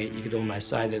point where you could almost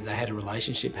say that they had a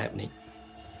relationship happening.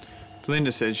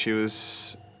 Belinda said she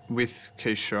was with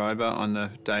Keith Schreiber on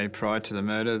the day prior to the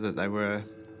murder, that they were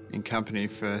in company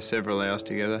for several hours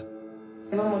together.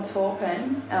 When we were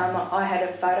talking, I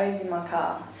had photos in my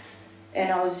car and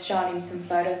I was showing him some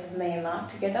photos of me and Mark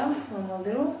together when we were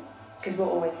little, because we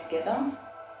were always together.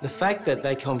 The fact that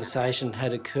that conversation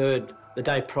had occurred the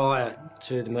day prior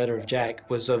to the murder of Jack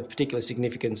was of particular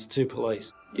significance to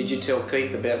police. Did you tell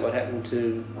Keith about what happened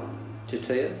to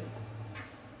Tia?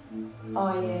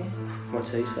 Oh, yeah.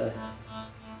 What's he say?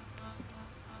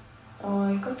 Oh,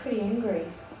 he got pretty angry.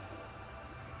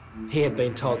 He had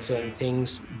been told certain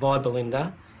things by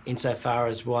Belinda insofar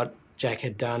as what Jack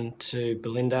had done to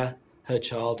Belinda, her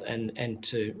child, and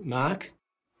to Mark.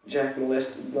 Jack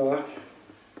molested Mark.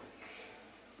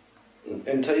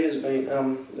 And Tia's been,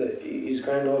 his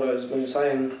granddaughter has been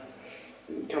saying,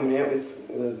 coming out with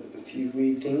a few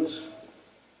weird things.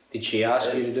 Did she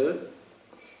ask you to do it?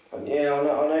 Yeah,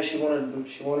 I know she wanted him done.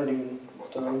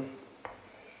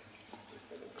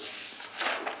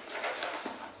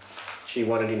 She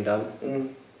wanted him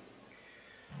done?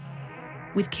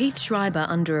 With Keith Schreiber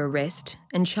under arrest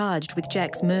and charged with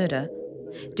Jack's murder,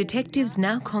 detectives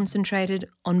now concentrated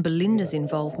on Belinda's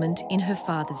involvement in her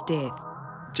father's death.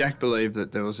 Jack believed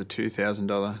that there was a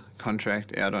 $2,000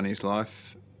 contract out on his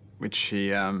life, which he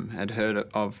had heard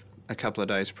of a couple of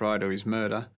days prior to his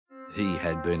murder. He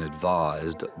had been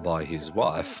advised by his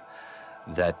wife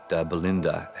that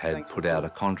Belinda had put out a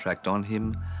contract on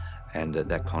him, and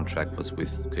that contract was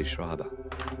with Keith Schreiber.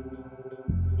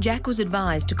 Jack was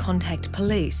advised to contact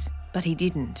police, but he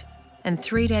didn't. And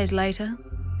 3 days later,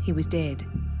 he was dead.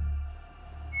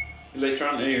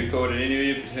 Electronically recorded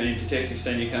interview between Detective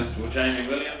Senior Constable Jamie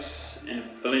Williams and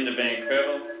Belinda Van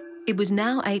Krevel. It was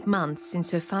now 8 months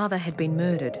since her father had been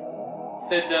murdered.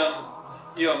 Had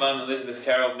your mum, Elizabeth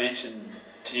Carroll, mentioned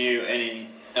to you any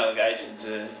allegations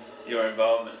of your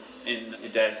involvement in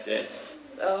your dad's death?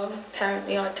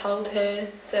 Apparently I told her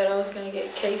that I was going to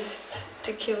get Keith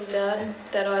to kill Dad,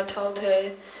 that I told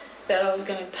her that I was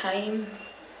going to pay him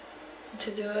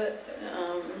to do it.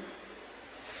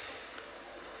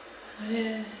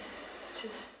 Yeah.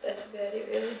 That's about it,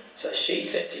 really. So she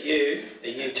said to you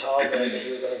that you told her that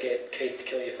you were going to get Keith to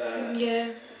kill your father?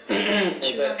 Yeah.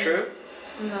 Is that true?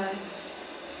 No.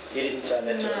 You didn't say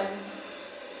that to her?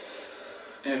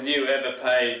 No. Have you ever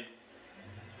paid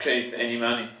Keith any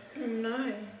money?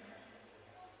 No.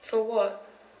 For what?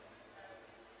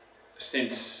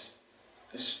 Since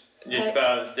your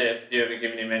father's death, have you ever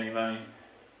given him any money?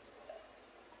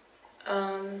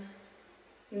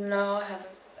 No, I haven't.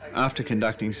 After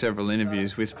conducting several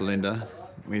interviews with Belinda,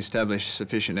 we established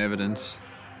sufficient evidence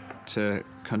to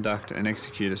conduct and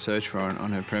execute a search warrant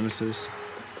on her premises.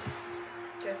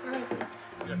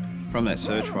 From that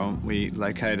search warrant, we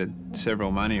located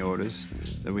several money orders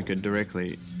that we could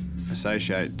directly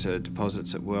associate to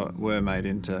deposits that were made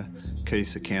into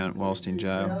Keith's account whilst in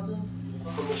jail.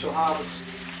 From the Harbour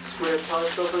Square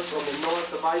Post Office on the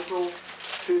 9th of April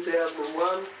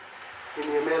 2001 in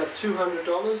the amount of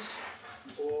 $200.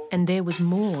 And there was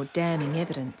more damning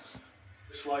evidence.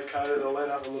 Just located a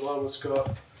letter on the one that's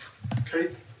got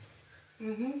Keith.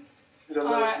 Is that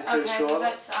Alright, Keith okay, Schreiber?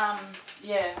 that's,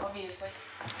 yeah, obviously.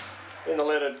 In the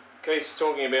letter, Keith's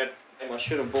talking about I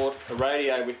should have bought a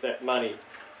radio with that money,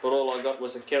 but all I got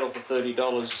was a kettle for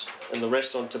 $30 and the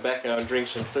rest on tobacco and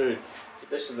drinks and food.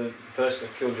 This is the person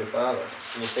who killed your father,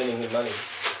 and you're sending him money.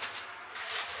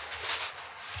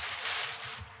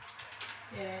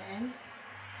 Yeah, and?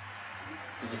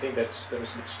 Did you think that was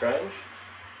a bit strange?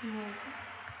 No.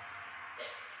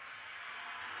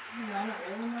 No, not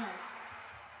really, no.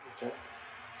 Okay.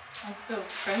 I was still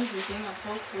friends with him, I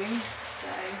talked to him,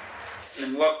 so...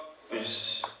 And what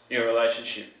was your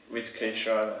relationship with Keith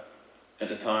Schreiber at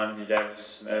the time your dad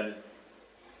was murdered?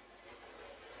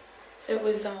 It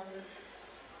was, a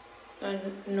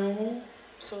normal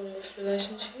sort of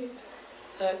relationship.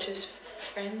 Just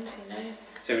friends, you know.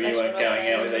 So you weren't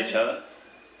going out with each other?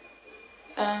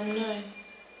 No.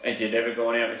 Had you ever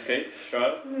gone out with Keith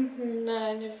Schreiber?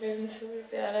 No, I never even thought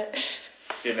about it.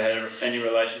 You ever had any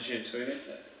relationships with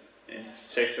him?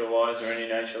 Sexual wise or any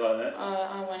nature like that?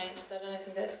 I won't answer that. I don't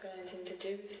think that's got anything to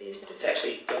do with this. It's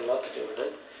actually got a lot to do with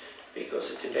it,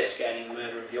 because it's investigating the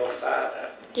murder of your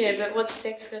father. Yeah, but what's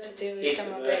sex got to do with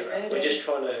someone being murdered? We're just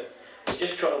trying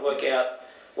to work out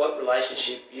what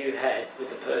relationship you had with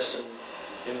the person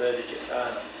who murdered your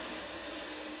father.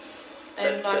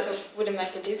 And it wouldn't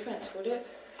make a difference, would it?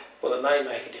 Well, it may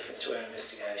make a difference to our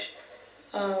investigation.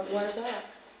 Why's that?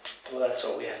 Well, that's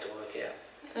what we have to work out.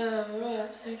 Oh,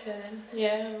 right, okay then.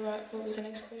 Yeah, right. What was the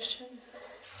next question?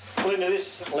 Belinda,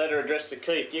 this letter addressed to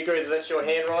Keith, do you agree that that's your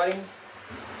handwriting?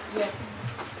 Yeah.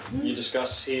 You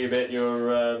discuss here about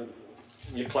your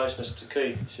closeness to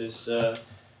Keith. It says,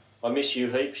 I miss you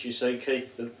heaps. You see,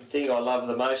 Keith, the thing I love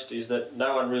the most is that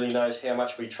no one really knows how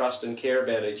much we trust and care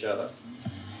about each other.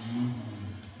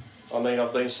 I mean,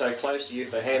 I've been so close to you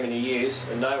for how many years,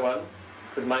 and no one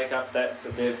could make up that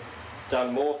they've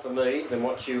done more for me than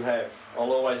what you have.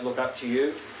 I'll always look up to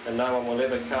you, and no one will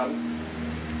ever come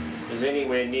as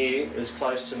anywhere near as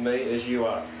close to me as you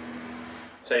are.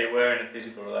 So you were in a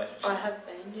physical relationship? I have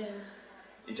been, yeah.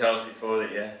 You told us before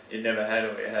that you never had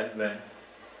or you hadn't been.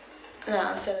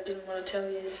 No, I said I didn't want to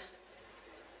tell you.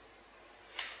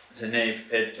 So now you're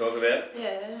prepared to talk about it?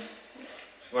 Yeah.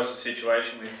 What's the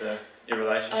situation with your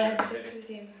relationship? I had sex with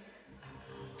him.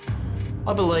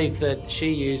 I believe that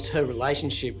she used her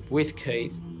relationship with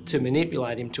Keith to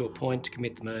manipulate him to a point to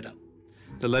commit the murder.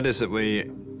 The letters that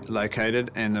we located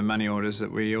and the money orders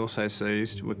that we also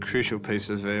seized were crucial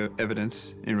pieces of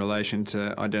evidence in relation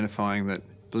to identifying that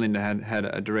Belinda had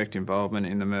a direct involvement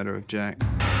in the murder of Jack.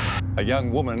 A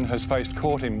young woman has faced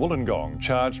court in Wollongong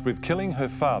charged with killing her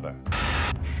father.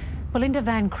 Belinda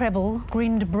Van Krevel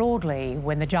grinned broadly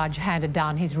when the judge handed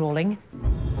down his ruling.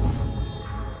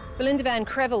 Belinda Van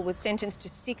Krevel was sentenced to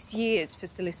 6 years for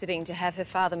soliciting to have her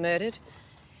father murdered.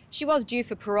 She was due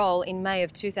for parole in May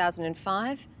of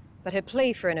 2005, but her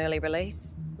plea for an early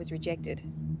release was rejected.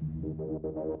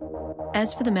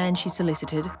 As for the man she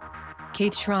solicited,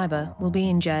 Keith Schreiber will be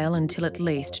in jail until at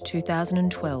least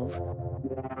 2012.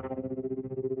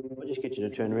 I'll just get you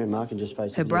to turn around, Mark, and just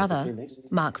face Her brother,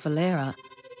 Mark Valera,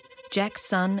 Jack's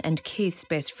son and Keith's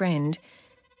best friend,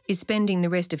 is spending the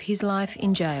rest of his life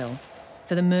in jail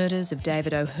for the murders of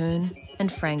David O'Hearn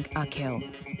and Frank Arkell.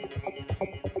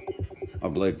 I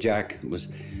believe Jack was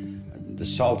the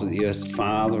salt of the earth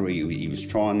father. He was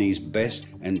trying his best,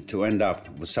 and to end up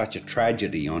with such a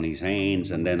tragedy on his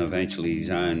hands and then eventually his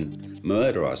own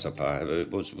murder, I suppose,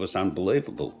 it was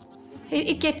unbelievable.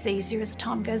 It gets easier as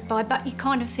time goes by, but you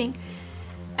kind of think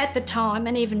at the time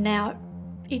and even now,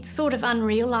 it's sort of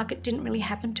unreal, like it didn't really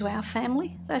happen to our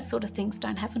family. Those sort of things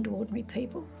don't happen to ordinary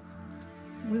people.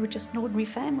 We were just an ordinary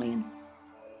family, and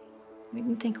We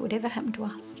didn't think it would ever happen to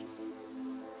us.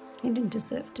 He didn't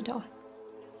deserve to die.